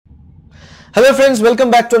Hello friends,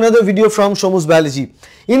 welcome back to another video from Shomu's Biology.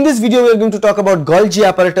 In this video, we are going to talk about Golgi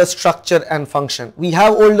apparatus structure and function. We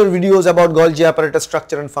have older videos about Golgi apparatus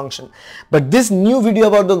structure and function, but this new video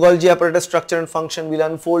about the Golgi apparatus structure and function will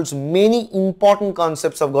unfold many important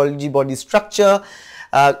concepts of Golgi body structure,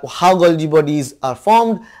 how Golgi bodies are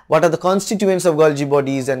formed, what are the constituents of Golgi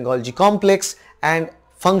bodies and Golgi complex, and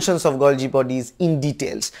functions of Golgi bodies in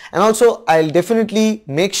details. And also I'll definitely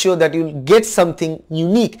make sure that you'll get something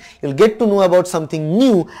unique, you'll get to know about something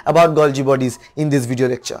new about Golgi bodies in this video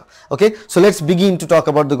lecture. Okay, so let's begin to talk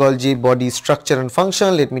about the Golgi body structure and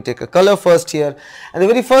function. Let me take a color first here, and the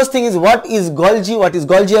very first thing is, what is Golgi? What is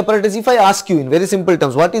Golgi apparatus? If I ask you in very simple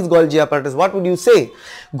terms, what is Golgi apparatus, what would you say?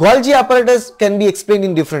 Golgi apparatus can be explained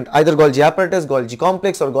in different, either Golgi apparatus, Golgi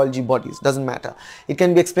complex, or Golgi bodies, doesn't matter. It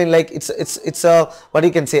can be explained like it's a, what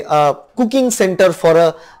you can say, a cooking center for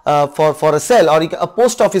a cell, or a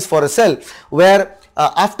post office for a cell, where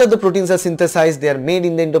after the proteins are synthesized, they are made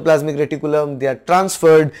in the endoplasmic reticulum, they are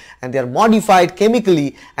transferred and they are modified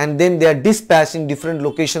chemically, and then they are dispatched in different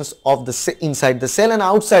locations of the inside the cell and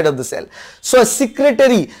outside of the cell. So a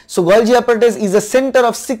secretory, so Golgi apparatus is a center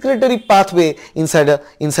of secretory pathway inside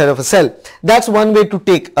of a cell. That's one way to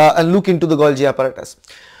take a look into the Golgi apparatus.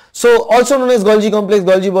 So also known as Golgi complex,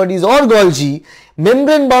 Golgi bodies, or Golgi,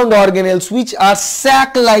 membrane bound organelles which are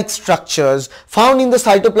sac-like structures found in the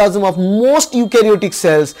cytoplasm of most eukaryotic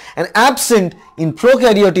cells and absent in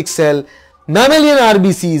prokaryotic cell, mammalian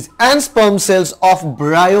RBCs and sperm cells of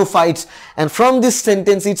bryophytes. And from this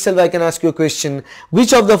sentence itself I can ask you a question: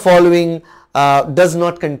 which of the following does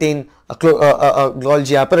not contain a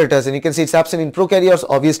Golgi apparatus? And you can see it's absent in prokaryotes,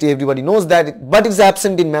 obviously everybody knows that, but it's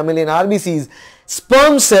absent in mammalian RBCs,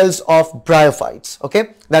 sperm cells of bryophytes.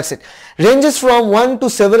 Okay, that's it. Ranges from one to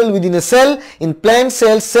several within a cell. In plant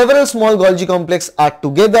cells, several small Golgi complex are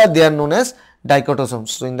together. They are known as dichotosomes.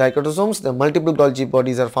 So in dichotosomes, the multiple Golgi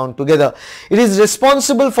bodies are found together. It is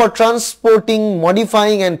responsible for transporting,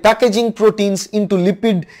 modifying and packaging proteins into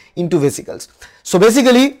vesicles. So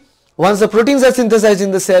basically, once the proteins are synthesized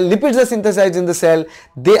in the cell, lipids are synthesized in the cell,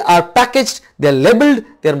 they are packaged, they are labeled,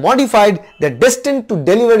 they are modified, they are destined to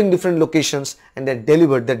deliver in different locations, and they are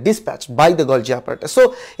delivered, they are dispatched by the Golgi apparatus.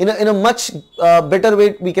 So in a much better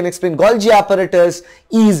way we can explain, Golgi apparatus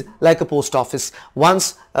is like a post office.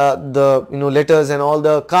 Once the letters and all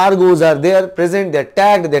the cargoes are there present, they are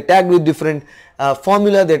tagged with different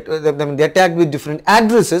formula, they are tagged with different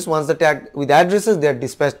addresses. Once they are tagged with addresses, they are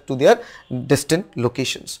dispatched to their destined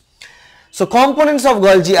locations. So components of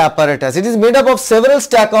Golgi apparatus, it is made up of several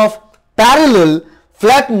stack of parallel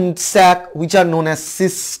flattened sac which are known as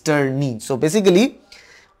cisternae. So basically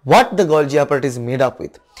what the Golgi apparatus is made up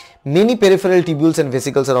with, many peripheral tubules and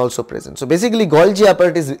vesicles are also present. So basically Golgi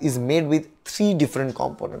apparatus is made with three different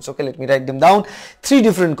components. Okay, let me write them down. Three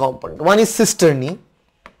different components. One is cisternae,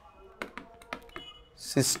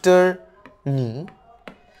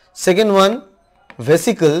 second one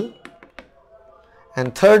vesicle,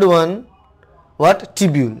 and third one what?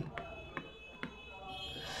 Tubule.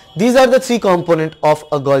 These are the three components of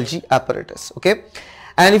a Golgi apparatus. Okay,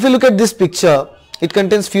 and if you look at this picture, it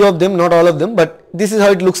contains few of them, not all of them, but this is how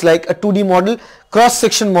it looks like: a 2D model, cross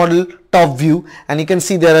section model, top view, and you can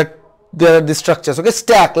see there are the structures. Okay,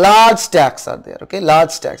 large stacks are there. Okay, large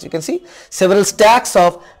stacks. You can see several stacks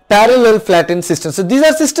of parallel flattened cisternae. So these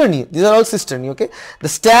are cisternae. These are all cisternae. Okay, the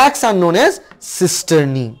stacks are known as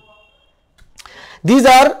cisternae. These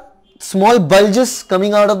are small bulges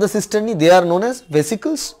coming out of the cisternae, they are known as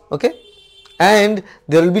vesicles. Okay, and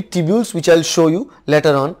there will be tubules which I will show you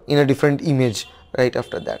later on in a different image right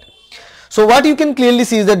after that. So what you can clearly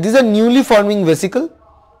see is that these are newly forming vesicle,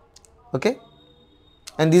 okay,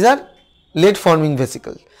 and these are late forming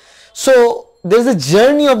vesicle. So there is a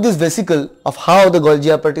journey of this vesicle of how the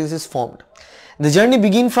Golgi apparatus is formed. The journey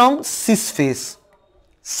begins from cis phase,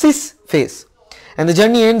 and the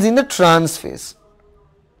journey ends in the trans phase.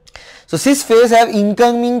 So cis phase have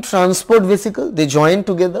incoming transport vesicle, they join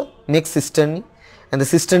together, make cisternae, and the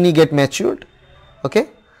cisternae get matured, okay,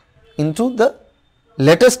 into the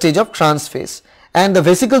later stage of trans phase, and the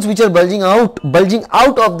vesicles which are bulging out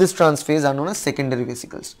of this trans phase are known as secondary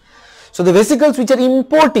vesicles. So the vesicles which are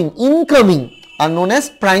incoming are known as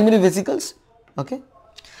primary vesicles, okay,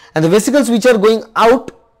 and the vesicles which are going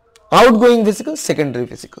outgoing vesicles, secondary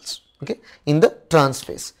vesicles, okay, in the trans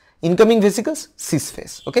phase. Incoming vesicles, cis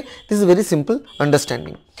phase. Okay, this is a very simple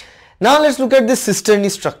understanding. Now let's look at this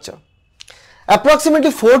cisternae structure.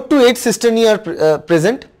 Approximately 4 to 8 cisternae are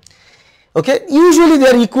present. Okay, usually they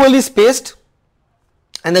are equally spaced,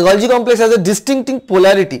 and the Golgi complex has a distinctive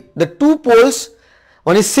polarity. The two poles,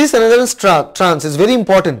 one is cis, another is trans, is very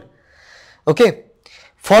important. Okay,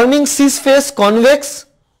 forming cis phase convex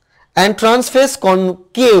and trans phase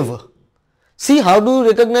concave. See, how do you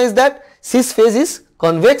recognize that? Cis phase is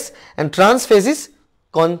convex and trans phase is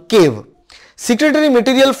concave. Secretory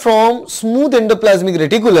material from smooth endoplasmic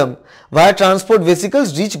reticulum via transport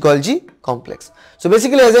vesicles reach Golgi complex. So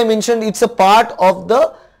basically, as I mentioned, it's a part of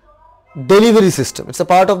the delivery system. It's a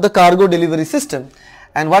part of the cargo delivery system.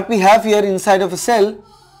 And what we have here inside of a cell,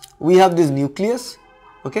 we have this nucleus,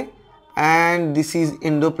 okay, and this is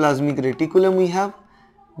endoplasmic reticulum we have.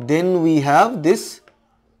 Then we have this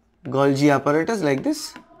Golgi apparatus, like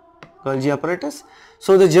this Golgi apparatus.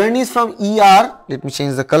 So the journey is from ER, let me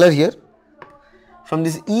change the color here, from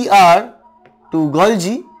this ER to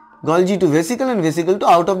Golgi, Golgi to vesicle, and vesicle to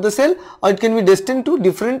out of the cell, or it can be destined to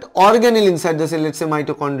different organelle inside the cell, let's say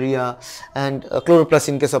mitochondria and chloroplast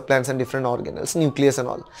in case of plants, and different organelles, nucleus and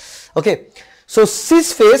all. Okay, so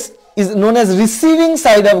cis phase is known as receiving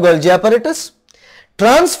side of Golgi apparatus,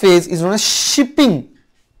 trans phase is known as shipping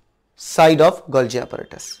side of Golgi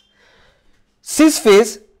apparatus. Cis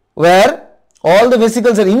phase, where all the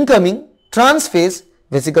vesicles are incoming, trans phase,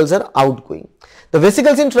 vesicles are outgoing. The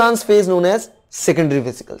vesicles in trans phase known as secondary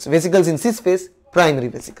vesicles, vesicles in cis phase, primary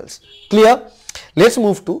vesicles. Clear? Let's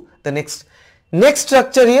move to the next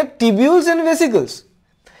structure here, tubules and vesicles.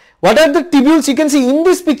 What are the tubules? You can see in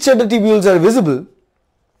this picture the tubules are visible.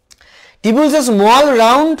 Tubules are small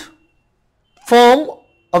round form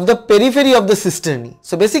of the periphery of the cisternae.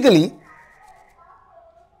 So basically,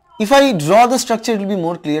 if I draw the structure, it will be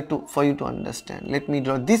more clear for you to understand. Let me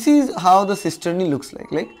draw. This is how the cisternae looks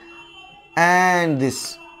like, and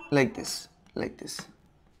this, like this,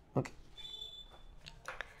 okay.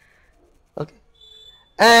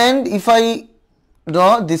 And if I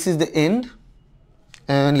draw, this is the end,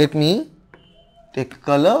 and let me take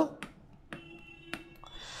color.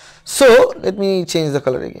 So let me change the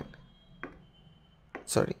color again.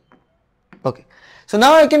 Sorry. Okay. So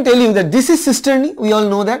now I can tell you that this is cisternae. We all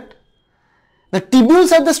know that. The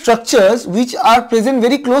tubules are the structures which are present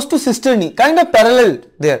very close to cisternae, kind of parallel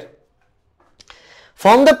there.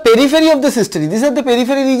 From the periphery of the cisternae, these are the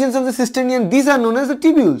periphery regions of the cisternae, and these are known as the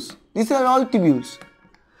tubules. These are all tubules.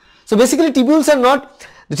 So basically, tubules are not,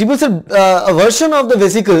 the tubules are a version of the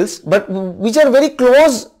vesicles, but which are very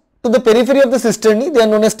close to the periphery of the cisternae, they are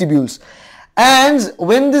known as tubules. And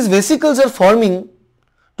when these vesicles are forming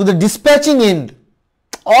to the dispatching end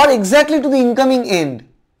or exactly to the incoming end,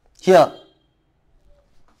 here,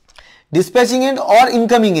 dispatching end or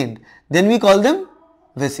incoming end, then we call them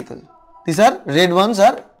vesicle. These are red ones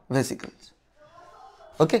are vesicles.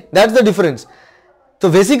 Okay, that's the difference. So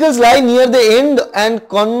vesicles lie near the end and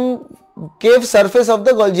concave surface of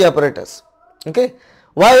the Golgi apparatus. Okay,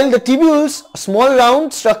 while the tubules, small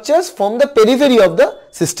round structures, form the periphery of the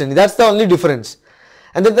cisternae. That's the only difference.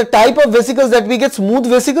 And then the type of vesicles that we get, smooth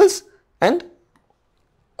vesicles and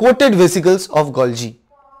coated vesicles of Golgi.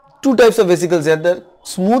 Two types of vesicles are there.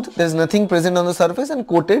 Smooth, there is nothing present on the surface, and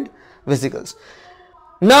coated vesicles.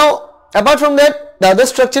 Now, apart from that, the other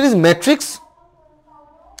structure is matrix.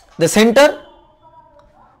 The center,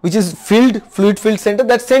 which is fluid filled center,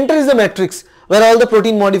 that center is the matrix where all the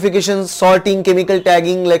protein modifications, sorting, chemical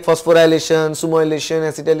tagging like phosphorylation, sumoylation,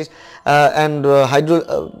 acetylation, and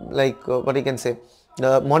what you can say,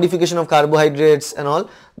 the modification of carbohydrates and all,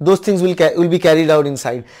 those things will be carried out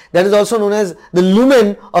inside. That is also known as the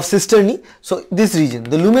lumen of cisternae. So this region,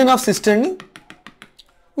 the lumen of cisternae,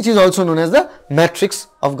 which is also known as the matrix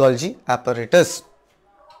of Golgi apparatus.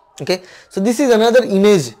 Okay, so this is another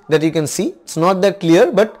image that you can see. It's not that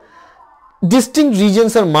clear, but distinct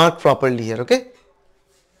regions are marked properly here. Okay,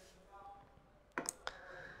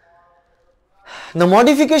 the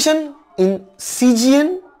modification in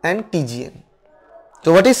CGN and TGN.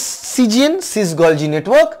 So what is CGN? Cis Golgi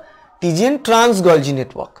network. TGN, trans Golgi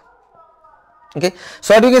network. Okay,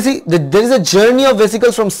 so what you can see, there is a journey of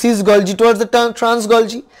vesicles from cis Golgi towards the trans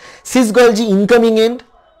Golgi. Cis Golgi incoming end,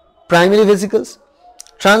 primary vesicles.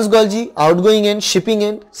 Trans Golgi outgoing end, shipping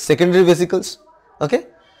end, secondary vesicles. Okay,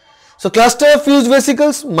 so cluster of fused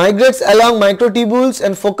vesicles migrates along microtubules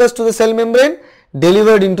and focus to the cell membrane,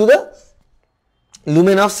 delivered into the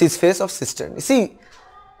lumen of cis phase of cisternae. See,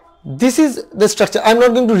 this is the structure. I am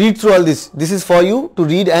not going to read through all this. This is for you to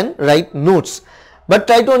read and write notes. But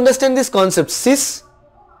try to understand this concept: cis,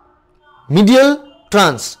 medial,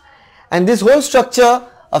 trans, and this whole structure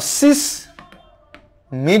of cis,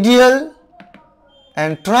 medial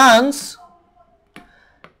and trans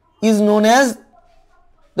is known as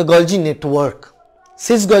the Golgi network.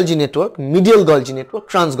 Cis Golgi network, medial Golgi network,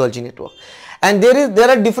 trans Golgi network. And there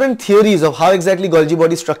are different theories of how exactly Golgi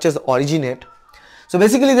body structures originate. So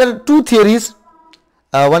basically there are two theories.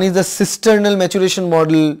 One is the cisternal maturation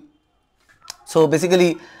model. So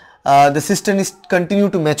basically the cistern is continue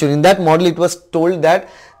to mature. In that model it was told that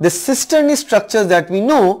the cisterny structures that we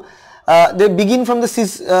know, they begin from the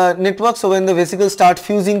cis network. So when the vesicles start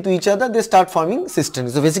fusing to each other, they start forming cisterny.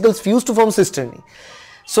 So vesicles fuse to form cisterny.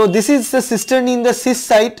 So this is the cisterny in the cis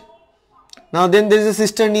site. Now then there is a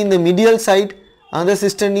cisterny in the medial side, another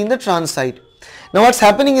cisterny in the trans side. Now what's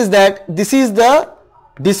happening is that this is the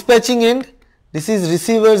dispatching end, this is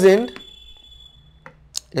receiver's end.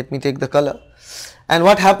 Let me take the color. And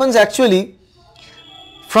what happens actually,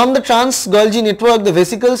 from the trans Golgi network, the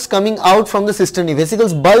vesicles coming out from the cisterny,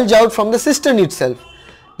 vesicles bulge out from the cistern itself.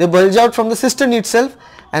 They bulge out from the cistern itself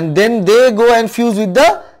and then they go and fuse with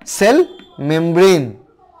the cell membrane.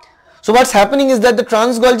 So what's happening is that the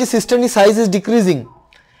trans Golgi cisterny size is decreasing,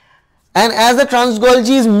 and as the trans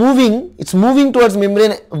Golgi is moving, it's moving towards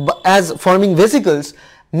membrane as forming vesicles.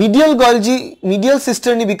 Medial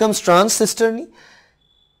cisterny becomes trans cisterny,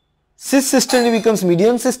 cis cisterny becomes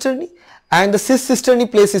median cisterny, and the cis cisterny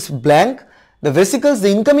place is blank. The vesicles, the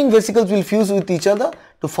incoming vesicles will fuse with each other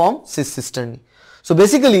to form cis cisterny. So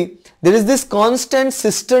basically there is this constant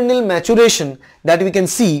cisternal maturation that we can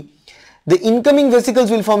see. The incoming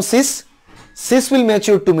vesicles will form cis, cis will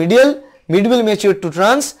mature to medial, mid will mature to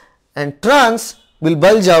trans, and trans will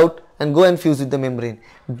bulge out and go and fuse with the membrane.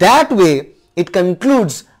 That way it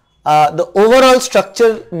concludes the overall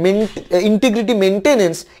structure integrity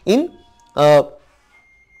maintenance in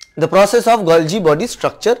the process of Golgi body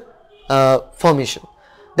structure formation.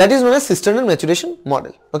 That is known as cisternal maturation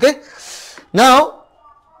model. Okay. Now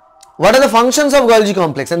what are the functions of Golgi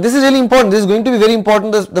complex? And this is really important. This is going to be very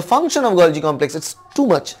important. The function of Golgi complex, it's too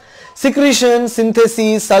much. Secretion,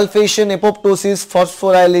 synthesis, sulfation, apoptosis,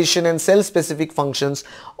 phosphorylation and cell specific functions,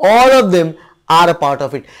 all of them are a part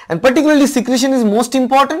of it. And particularly secretion is most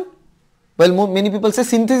important. Well, many people say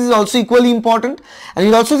synthesis is also equally important, and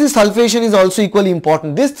you also see sulfation is also equally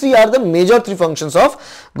important. These three are the major three functions of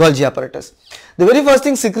Golgi apparatus. The very first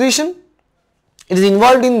thing, secretion. It is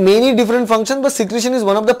involved in many different functions, but secretion is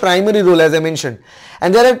one of the primary role, as I mentioned.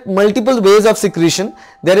 And there are multiple ways of secretion.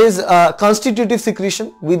 There is constitutive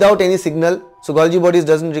secretion without any signal. So Golgi bodies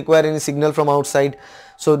doesn't require any signal from outside.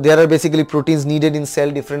 So there are basically proteins needed in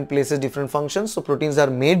cell, different places, different functions. So proteins are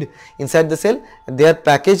made inside the cell, they are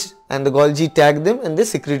packaged, and the Golgi tag them and they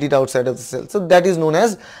secrete it outside of the cell. So that is known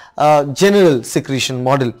as general secretion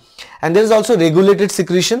model. And there is also regulated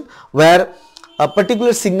secretion, where a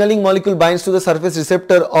particular signaling molecule binds to the surface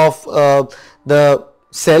receptor of the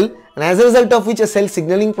cell, and as a result of which a cell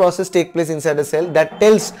signaling process takes place inside a cell that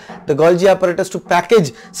tells the Golgi apparatus to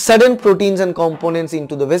package certain proteins and components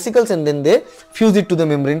into the vesicles, and then they fuse it to the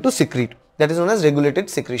membrane to secrete. That is known as regulated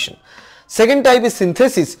secretion. Second type is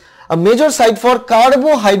synthesis, a major site for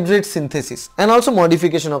carbohydrate synthesis and also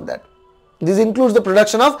modification of that. This includes the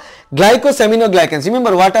production of glycosaminoglycans.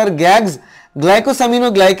 Remember, what are GAGs?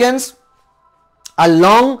 Glycosaminoglycans are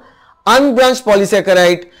long unbranched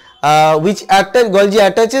polysaccharide which Golgi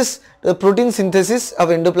attaches to the protein synthesis of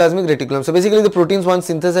endoplasmic reticulum. So basically the proteins once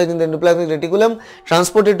synthesized in the endoplasmic reticulum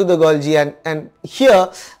transported to the Golgi, and here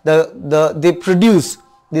they produce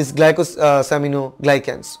these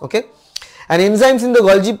glycosaminoglycans. Okay, and enzymes in the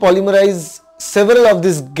Golgi polymerize several of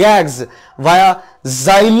these GAGs via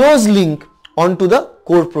xylose link onto the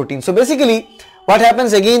core protein. So basically what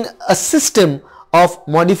happens, again a system of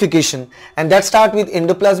modification, and that start with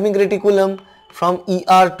endoplasmic reticulum from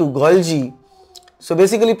ER to Golgi. So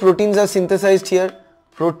basically proteins are synthesized here,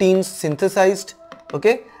 proteins synthesized,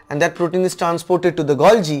 okay, and that protein is transported to the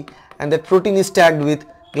Golgi, and that protein is tagged with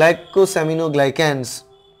glycosaminoglycans,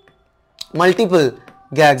 multiple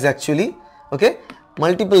GAGs actually, okay,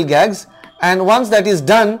 multiple GAGs, and once that is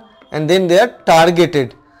done, and then they are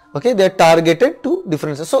targeted. Okay, they are targeted to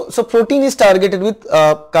different. So protein is targeted with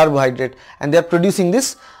carbohydrate, and they are producing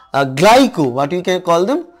this what you can call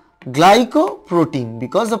them, glycoprotein,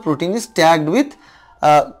 because the protein is tagged with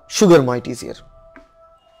sugar moieties here.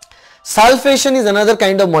 Sulfation is another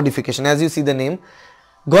kind of modification. As you see the name,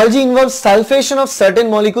 Golgi involves sulfation of certain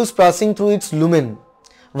molecules passing through its lumen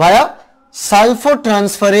via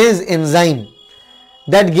sulfotransferase enzyme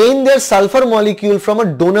that gain their sulfur molecule from a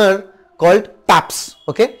donor called PAPs.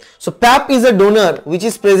 Okay, so PAP is a donor which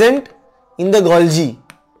is present in the Golgi.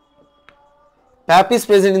 PAP is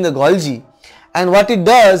present in the Golgi, and what it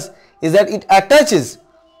does is that it attaches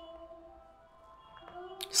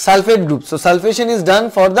sulfate group. So sulfation is done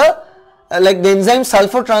for the like the enzyme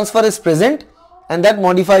sulfur transfer is present, and that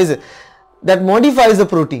modifies the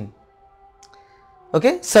protein.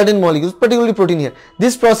 Okay, certain molecules, particularly protein here.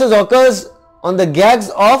 This process occurs on the GAGs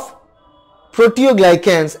of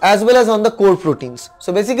proteoglycans as well as on the core proteins.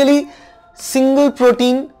 So basically single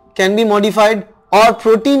protein can be modified, or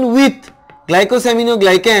protein with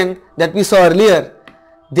glycosaminoglycan that we saw earlier,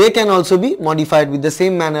 they can also be modified with the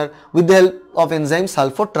same manner with the help of enzyme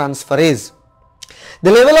sulfotransferase.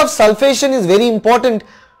 The level of sulfation is very important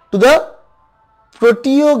to the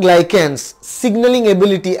proteoglycans signaling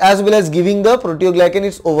ability as well as giving the proteoglycan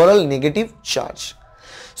its overall negative charge.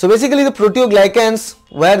 So basically the proteoglycans,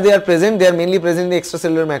 where they are present, they are mainly present in the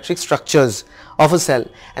extracellular matrix structures of a cell,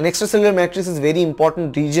 and extracellular matrix is very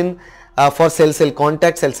important region for cell-cell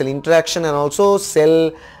contact, cell-cell interaction, and also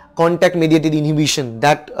cell contact mediated inhibition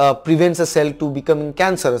that prevents a cell to becoming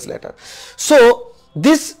cancerous later. So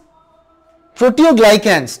this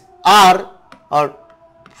proteoglycans are, or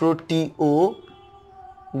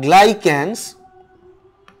proteoglycans,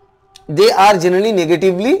 they are generally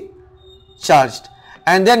negatively charged,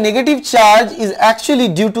 and their negative charge is actually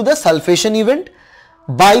due to the sulfation event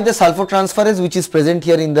by the sulfotransferase, which is present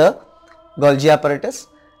here in the Golgi apparatus,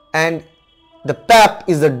 and the PAP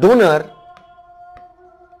is the donor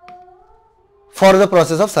for the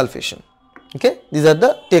process of sulfation. Okay, these are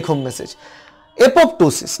the take home message.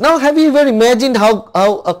 Apoptosis. Now have you ever imagined how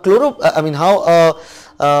a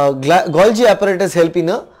Golgi apparatus help in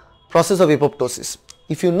a process of apoptosis?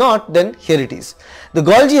 If you not, then here it is. The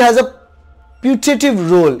Golgi has a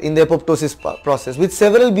putative role in the apoptosis process with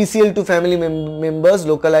several BCL2 family members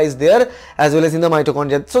localized there as well as in the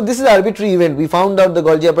mitochondria. So this is an arbitrary event. We found out the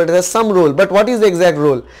Golgi apparatus has some role, but what is the exact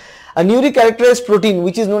role? A newly characterized protein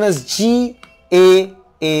which is known as GAAP.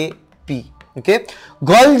 Okay,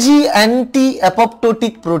 Golgi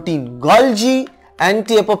anti-apoptotic protein, Golgi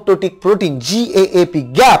anti-apoptotic protein,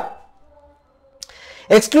 GAAP, GAP,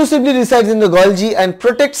 exclusively resides in the Golgi and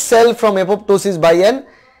protects cell from apoptosis by an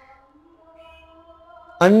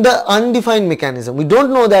undefined mechanism. We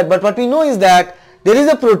don't know that, but what we know is that there is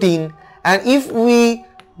a protein, and if we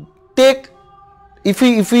turn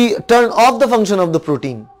off the function of the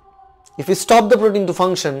protein, if we stop the protein to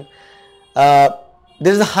function,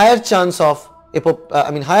 there is a higher chance of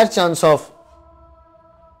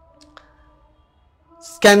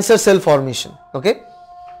cancer cell formation. Okay,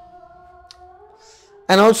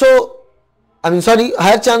 and also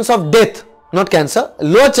higher chance of death, not cancer,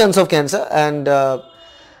 lower chance of cancer, and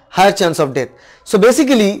higher chance of death. So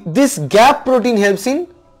basically this GAP protein helps in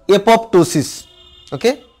apoptosis.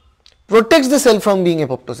 Okay, protects the cell from being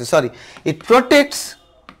apoptosis. Sorry, it protects.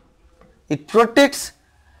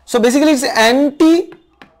 So basically it's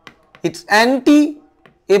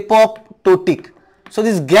anti-apoptotic. So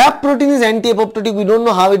this GAP protein is anti-apoptotic. We don't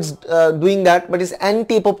know how it's doing that, but it's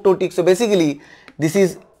anti-apoptotic. So basically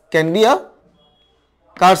this can be a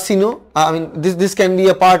this can be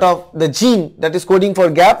a part of the gene that is coding for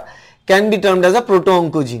GAP, can be termed as a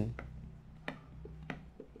proto-oncogene.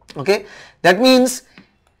 Okay, that means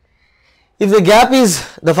if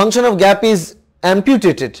the function of GAP is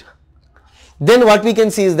amputated, then what we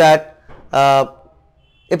can see is that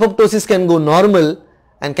apoptosis can go normal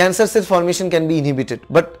and cancer cell formation can be inhibited,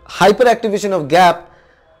 but hyperactivation of GAP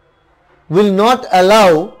will not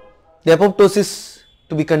allow the apoptosis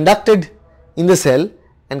to be conducted in the cell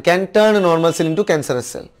and can turn a normal cell into cancerous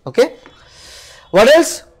cell. Okay, what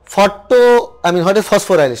else? What is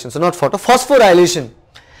phosphorylation? So not phosphorylation.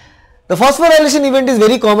 The phosphorylation event is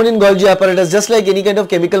very common in Golgi apparatus, just like any kind of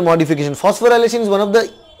chemical modification. Phosphorylation is one of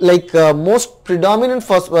the most predominant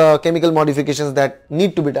chemical modifications that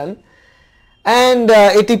need to be done, and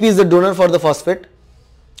ATP is the donor for the phosphate.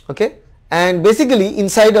 Okay, and basically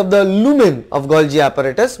inside of the lumen of Golgi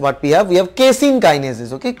apparatus, what we have casein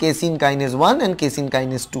kinases. Okay, casein kinase 1 and casein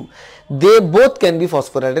kinase 2, they both can be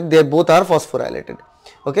phosphorylated, they both are phosphorylated.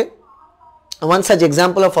 Okay, one such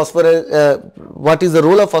example of what is the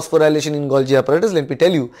role of phosphorylation in Golgi apparatus, let me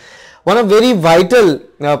tell you. One of very vital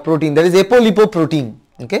protein, that is apolipoprotein.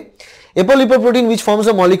 Okay, apolipoprotein, which forms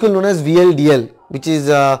a molecule known as VLDL, which is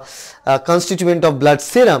a constituent of blood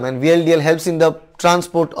serum, and VLDL helps in the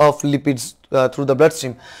transport of lipids through the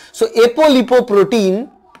bloodstream. So apolipoprotein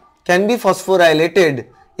can be phosphorylated.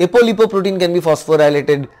 Apolipoprotein can be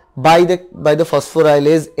phosphorylated by the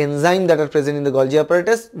phosphorylase enzyme that are present in the Golgi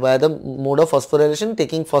apparatus via the mode of phosphorylation,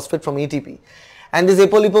 taking phosphate from ATP. And this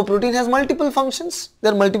apolipoprotein has multiple functions.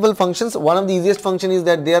 There are multiple functions. One of the easiest function is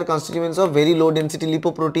that they are constituents of very low density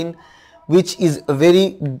lipoprotein, which is a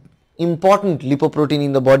very important lipoprotein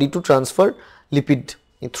in the body to transfer lipid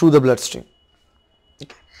through the bloodstream.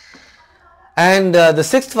 Okay. And the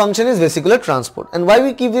sixth function is vesicular transport. And why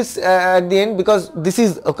we keep this at the end? Because this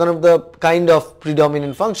is a kind of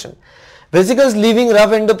predominant function. Vesicles leaving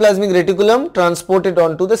rough endoplasmic reticulum transported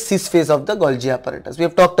onto the cis phase of the Golgi apparatus. We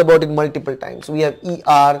have talked about it multiple times. We have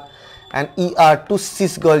ER and ER to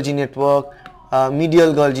cis Golgi network,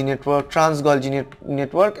 medial Golgi network, trans Golgi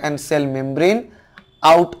network, and cell membrane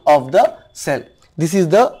out of the cell. This is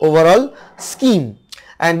the overall scheme,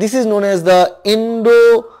 and this is known as the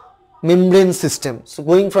endomembrane system. So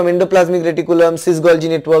going from endoplasmic reticulum, cis Golgi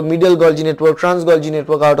network, medial Golgi network, trans Golgi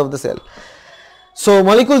network out of the cell. So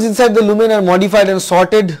molecules inside the lumen are modified and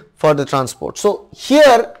sorted for the transport. So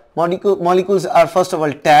here molecules are first of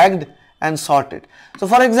all tagged and sorted. So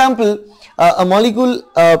for example, a molecule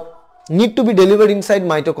need to be delivered inside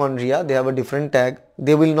mitochondria. They have a different tag.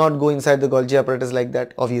 They will not go inside the Golgi apparatus like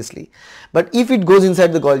that, obviously. But if it goes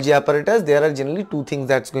inside the Golgi apparatus, there are generally two things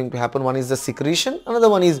that's going to happen. One is the secretion, another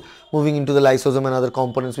one is moving into the lysosome and other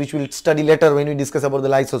components, which we'll study later when we discuss about the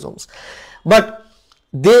lysosomes. But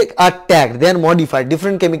they are tagged, they are modified,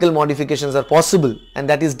 different chemical modifications are possible, and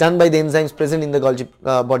that is done by the enzymes present in the Golgi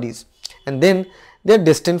bodies, and then they are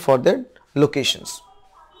destined for their locations.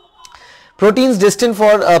 Proteins destined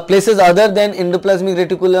for places other than endoplasmic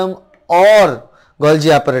reticulum or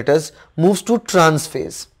Golgi apparatus moves to trans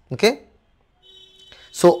phase. Okay,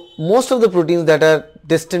 so most of the proteins that are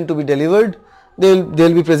destined to be delivered, they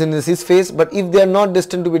will be present in the cis phase, but if they are not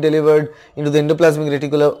destined to be delivered into the endoplasmic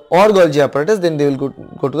reticulum or Golgi apparatus, then they will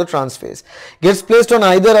go to the trans phase. Gets placed on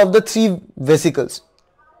either of the three vesicles: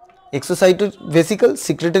 exocytoid vesicles,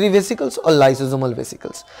 secretory vesicles, or lysosomal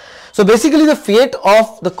vesicles. So basically the fate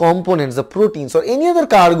of the components, the proteins or any other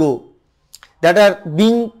cargo that are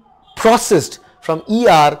being processed from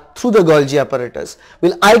ER through the Golgi apparatus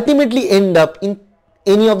will ultimately end up in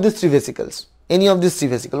any of these three vesicles. One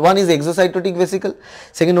is exocytotic vesicle,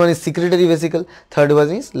 second one is secretory vesicle, third one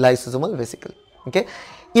is lysosomal vesicle. Okay,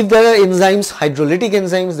 if there are enzymes, hydrolytic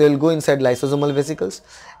enzymes, they will go inside lysosomal vesicles,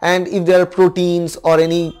 and if there are proteins or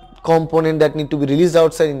any component that need to be released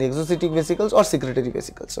outside in the exocytic vesicles or secretory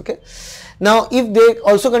vesicles. Okay, now if they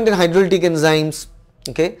also contain hydrolytic enzymes,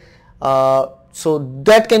 okay, so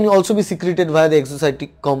that can also be secreted via the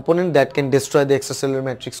exocytic component that can destroy the extracellular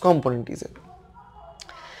matrix component as well.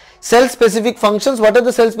 Cell specific functions. What are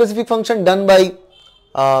the cell specific functions done by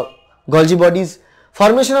Golgi bodies?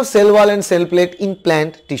 Formation of cell wall and cell plate in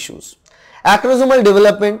plant tissues, acrosomal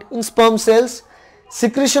development in sperm cells,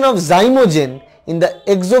 secretion of zymogen in the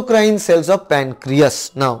exocrine cells of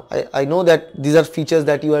pancreas. Now I know that these are features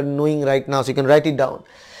that you are knowing right now, so you can write it down.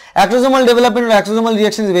 Acrosomal development or acrosomal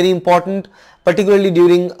reaction is very important, particularly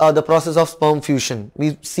during the process of sperm fusion.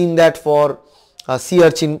 We've seen that for sea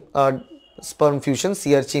urchin sperm fusion,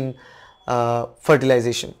 sea urchin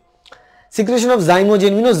fertilization. Secretion of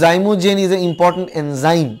zymogen. We know zymogen is an important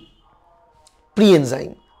enzyme,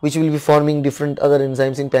 pre-enzyme, which will be forming different other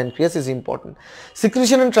enzymes in pancreas, is important.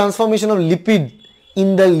 Secretion and transformation of lipid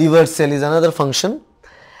in the liver cell is another function,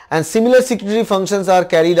 and similar secretory functions are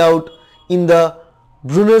carried out in the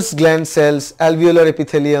Brunner's gland cells, alveolar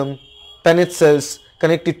epithelium, Paneth cells,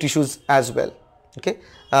 connective tissues as well. Okay,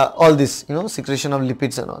 all this, secretion of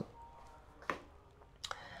lipids and all.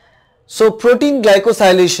 So protein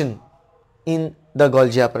glycosylation in the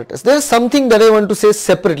Golgi apparatus. There is something that I want to say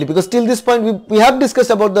separately, because till this point we have discussed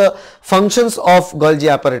about the functions of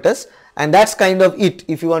Golgi apparatus, and that's kind of it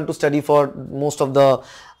if you want to study for most of the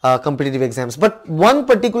competitive exams. But one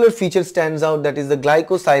particular feature stands out, that is the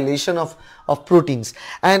glycosylation of proteins,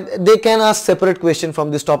 and they can ask separate question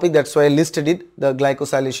from this topic. That's why I listed it, the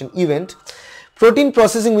glycosylation event. Protein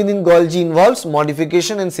processing within Golgi involves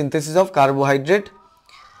modification and synthesis of carbohydrate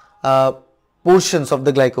portions of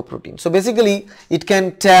the glycoprotein. So basically it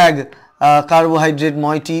can tag carbohydrate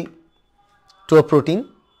moiety to a protein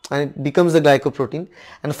and it becomes the glycoprotein,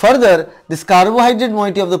 and further this carbohydrate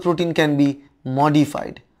moiety of the protein can be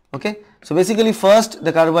modified. Okay, so basically first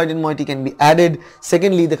the carbohydrate moiety can be added,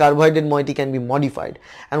 secondly the carbohydrate moiety can be modified,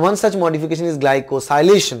 and one such modification is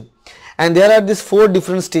glycosylation, and there are these 4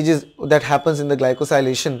 different stages that happens in the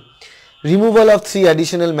glycosylation. Removal of 3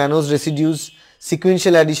 additional mannose residues,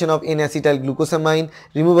 sequential addition of N-acetyl glucosamine,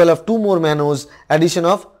 removal of 2 more mannose, addition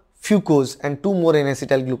of fucose, and 2 more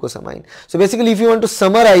N-acetyl glucosamine. So basically if you want to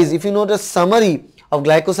summarize, if you know the summary of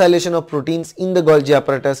glycosylation of proteins in the Golgi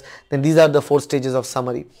apparatus, then these are the 4 stages of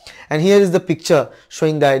summary, and here is the picture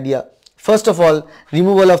showing the idea. First of all,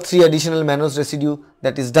 removal of 3 additional mannose residue,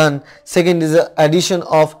 that is done. Second is the addition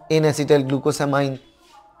of N-acetyl glucosamine.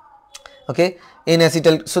 Okay,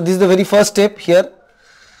 N-acetyl, so this is the very first step here.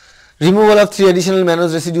 Removal of 3 additional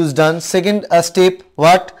mannose residues done. Second step,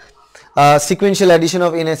 what? Sequential addition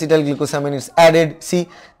of N-acetyl glucosamine is added. See,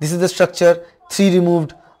 this is the structure, 3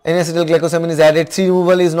 removed, N-acetyl glycosamine is added. 3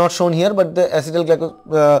 removal is not shown here, but the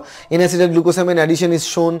N-acetyl glucosamine addition is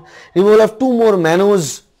shown. Removal of 2 more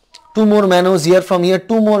mannose. 2 more mannose here. From here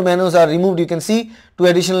 2 more mannose are removed. You can see 2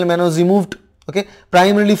 additional mannose removed. Okay,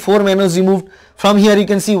 primarily 4 mannose removed. From here you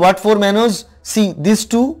can see what 4 mannose. See these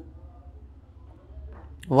 2.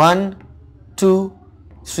 1, 2,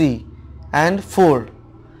 3 and 4.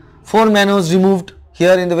 4 mannose removed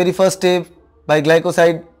here in the very first step by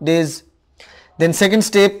glycosidase. Then second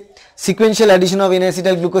step, sequential addition of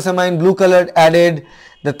N-acetyl glucosamine, blue colored, added.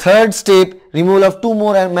 The third step, removal of 2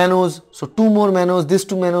 more mannose. So 2 more mannose, these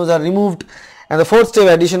 2 mannose are removed. And the fourth step,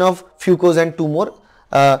 addition of fucose and 2 more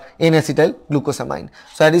N-acetyl glucosamine.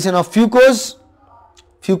 So addition of fucose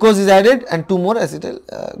is added and 2 more acetyl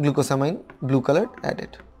glucosamine, blue colored,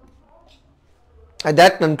 added. And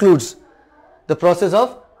that concludes the process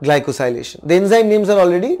of glycosylation. The enzyme names are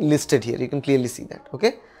already listed here. You can clearly see that.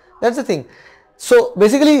 Okay, that's the thing. So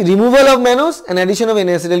basically, removal of mannose and addition of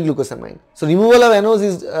N-acetyl glucosamine. So removal of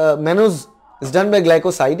mannose is done by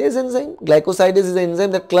glycosidase enzyme. Glycosidase is the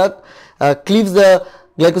enzyme that cleaves the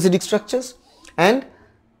glycosidic structures, and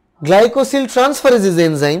glycosyl transferase is the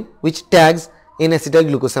enzyme which tags N-acetyl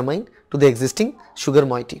glucosamine to the existing sugar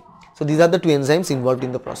moiety. So these are the 2 enzymes involved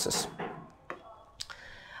in the process.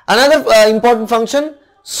 Another important function,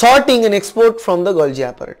 sorting and export from the Golgi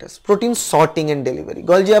apparatus. Protein sorting and delivery.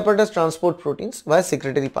 Golgi apparatus transport proteins via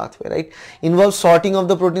secretory pathway, right? Involves sorting of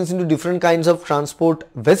the proteins into different kinds of transport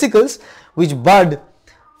vesicles which bud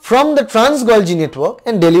from the trans-Golgi network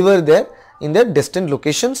and deliver there in their destined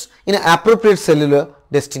locations in appropriate cellular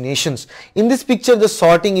destinations. In this picture, the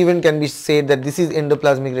sorting event can be said that this is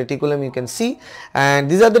endoplasmic reticulum, you can see, and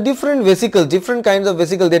these are the different vesicles, different kinds of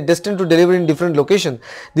vesicles. They are destined to deliver in different locations.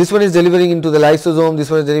 This one is delivering into the lysosome, this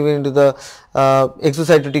one is delivering into the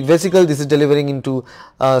exocytotic vesicle, this is delivering into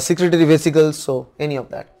secretory vesicles, so any of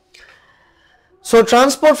that. So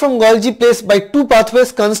transport from Golgi place by 2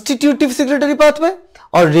 pathways, constitutive secretory pathway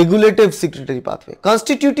or regulative secretory pathway.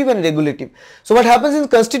 Constitutive and regulative. So what happens in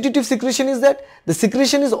constitutive secretion is that the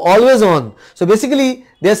secretion is always on. So basically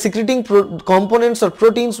they are secreting components or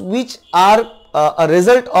proteins which are a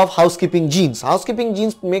result of housekeeping genes. Housekeeping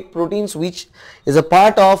genes make proteins which is a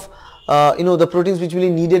part of the proteins which will be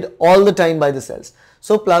needed all the time by the cells.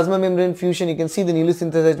 So plasma membrane fusion, you can see the newly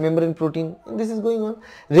synthesized membrane protein, and this is going on.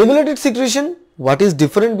 Regulated secretion, what is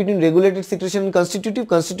different between regulated secretion and constitutive?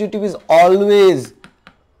 Constitutive is always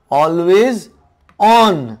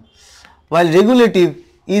on, while regulative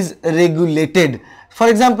is regulated. For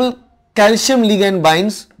example, calcium ligand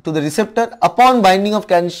binds to the receptor. Upon binding of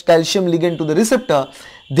calcium ligand to the receptor,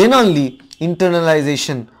 then only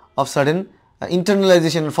internalization of certain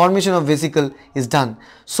internalization and formation of vesicle is done.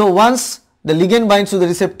 So once the ligand binds to the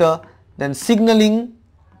receptor, then signaling,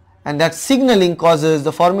 and that signaling causes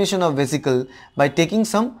the formation of vesicle by taking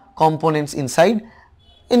some components inside,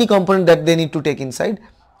 any component that they need to take inside,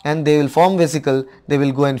 and they will form vesicle, they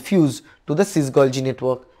will go and fuse to the cis-Golgi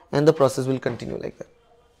network, and the process will continue like that.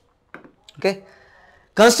 Okay.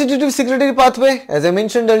 Constitutive secretory pathway, as I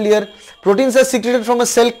mentioned earlier, proteins are secreted from a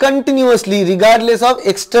cell continuously regardless of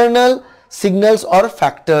external signals or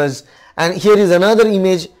factors. And here is another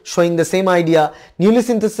image showing the same idea. Newly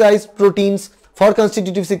synthesized proteins for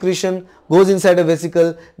constitutive secretion goes inside a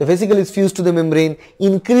vesicle, the vesicle is fused to the membrane,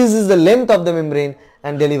 increases the length of the membrane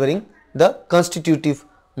and delivering the constitutive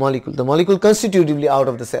molecule, the molecule constitutively out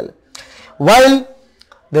of the cell. While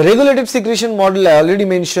the regulative secretion model I already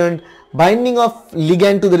mentioned, binding of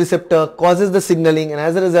ligand to the receptor causes the signaling, and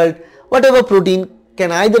as a result whatever protein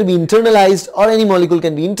can either be internalized, or any molecule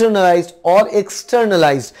can be internalized or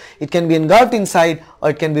externalized. It can be engulfed inside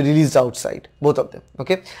or it can be released outside, both of them.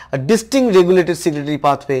 Okay, a distinct regulated secretory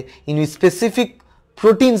pathway in which specific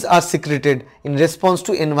proteins are secreted in response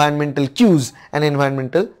to environmental cues and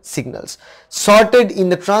environmental signals, sorted in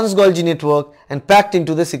the trans-Golgi network and packed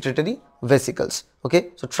into the secretory vesicles.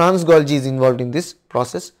 Okay, so trans-Golgi is involved in this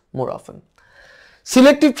process more often.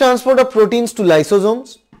 Selective transport of proteins to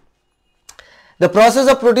lysosomes. The process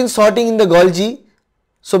of protein sorting in the Golgi.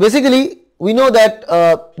 So basically we know that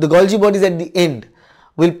the Golgi bodies at the end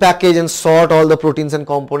will package and sort all the proteins and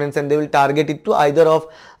components, and they will target it to either of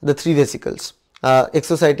the 3 vesicles,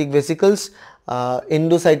 exocytic vesicles,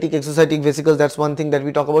 endocytic exocytic vesicles, that's one thing that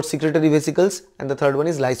we talk about, secretory vesicles, and the third one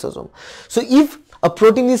is lysosome. So if a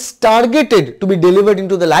protein is targeted to be delivered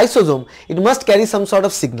into the lysosome, it must carry some sort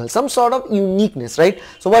of signal, some sort of uniqueness, right?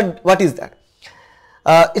 So what is that?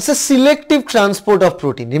 It's a selective transport of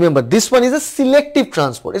protein. Remember, this one is a selective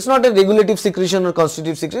transport. It's not a regulative secretion or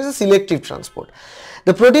constitutive secretion, it's a selective transport.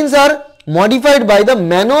 The proteins are modified by the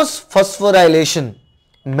mannose phosphorylation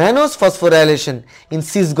mannose phosphorylation in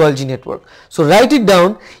cis-Golgi network. So write it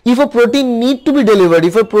down. If a protein need to be delivered,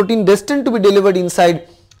 if a protein destined to be delivered inside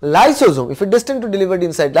lysosome, if it destined to be delivered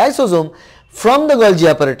inside lysosome from the Golgi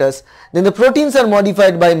apparatus, then the proteins are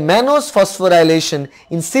modified by mannose phosphorylation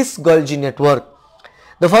in cis-Golgi network.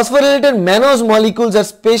 The phosphorylated mannose molecules are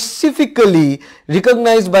specifically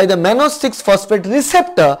recognized by the mannose 6-phosphate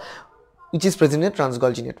receptor which is present in the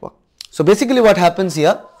trans-Golgi network. So basically what happens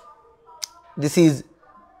here, this is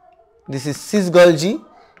cis-Golgi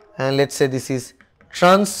and let's say this is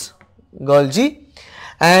trans-Golgi,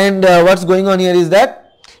 and what's going on here is that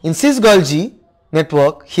in cis-Golgi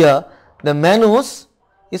network here the mannose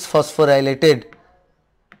is phosphorylated.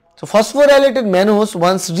 So phosphorylated mannose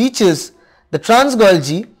once reaches the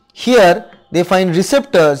trans-Golgi, here they find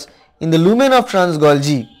receptors in the lumen of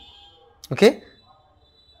trans-Golgi, okay,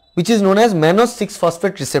 which is known as mannose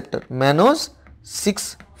 6-phosphate receptor, mannose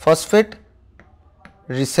 6-phosphate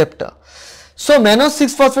receptor. So mannose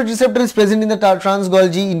 6-phosphate receptor is present in the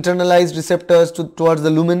trans-Golgi, internalized receptors towards the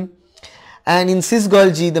lumen, and in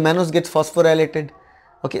cis-Golgi the mannose gets phosphorylated.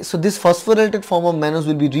 Okay, so this phosphorylated form of mannose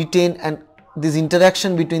will be retained, and this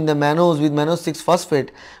interaction between the mannose with mannose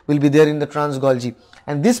 6-phosphate will be there in the trans-Golgi,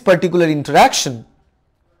 and this particular interaction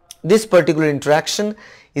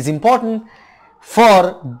is important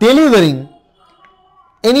for delivering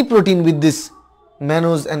any protein with this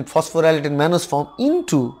mannose and phosphorylated mannose form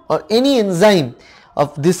into, or any enzyme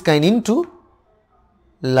of this kind into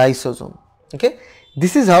lysosome. Okay,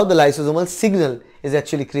 this is how the lysosomal signal is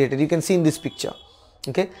actually created. You can see in this picture.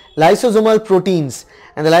 Okay, lysosomal proteins,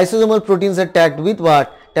 and the lysosomal proteins are tagged with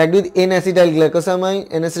what? Tagged with N-acetyl glucosamine.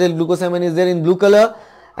 N-acetyl glucosamine is there in blue color,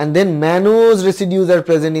 and then mannose residues are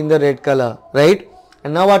present in the red color, right?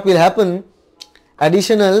 And now what will happen?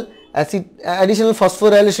 Additional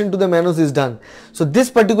phosphorylation to the mannose is done. So this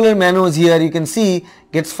particular mannose here you can see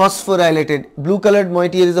gets phosphorylated. Blue colored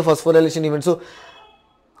moiety here is a phosphorylation event. So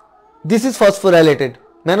this is phosphorylated.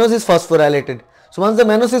 Mannose is phosphorylated. So once the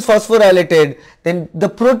mannose is phosphorylated, then the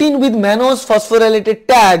protein with mannose phosphorylated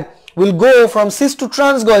tag will go from cis to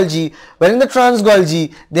trans-Golgi, where in the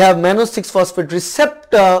trans-Golgi they have mannose 6-phosphate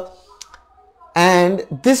receptor, and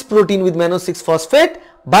this protein with mannose 6-phosphate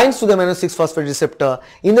binds to the mannose 6-phosphate receptor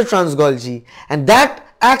in the trans-Golgi, and that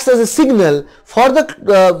acts as a signal for the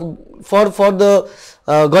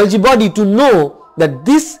Golgi body to know that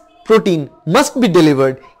this protein must be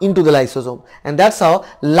delivered into the lysosome, and that's how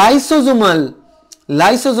lysosomal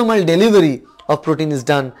delivery of protein is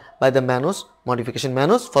done by the mannose modification,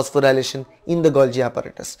 mannose phosphorylation in the Golgi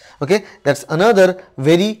apparatus. Okay, that's another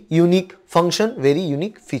very unique function, very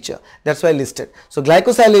unique feature. That's why I listed. So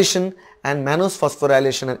glycosylation and mannose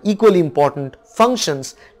phosphorylation are equally important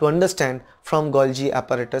functions to understand from Golgi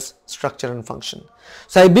apparatus structure and function.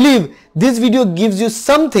 So I believe this video gives you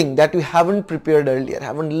something that you haven't prepared earlier,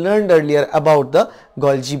 haven't learned earlier about the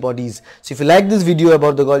Golgi bodies. So if you like this video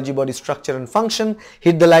about the Golgi body structure and function,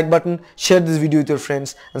 hit the like button, share this video with your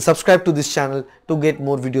friends, and subscribe to this channel to get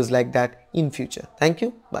more videos like that in future. Thank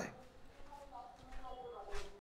you. Bye.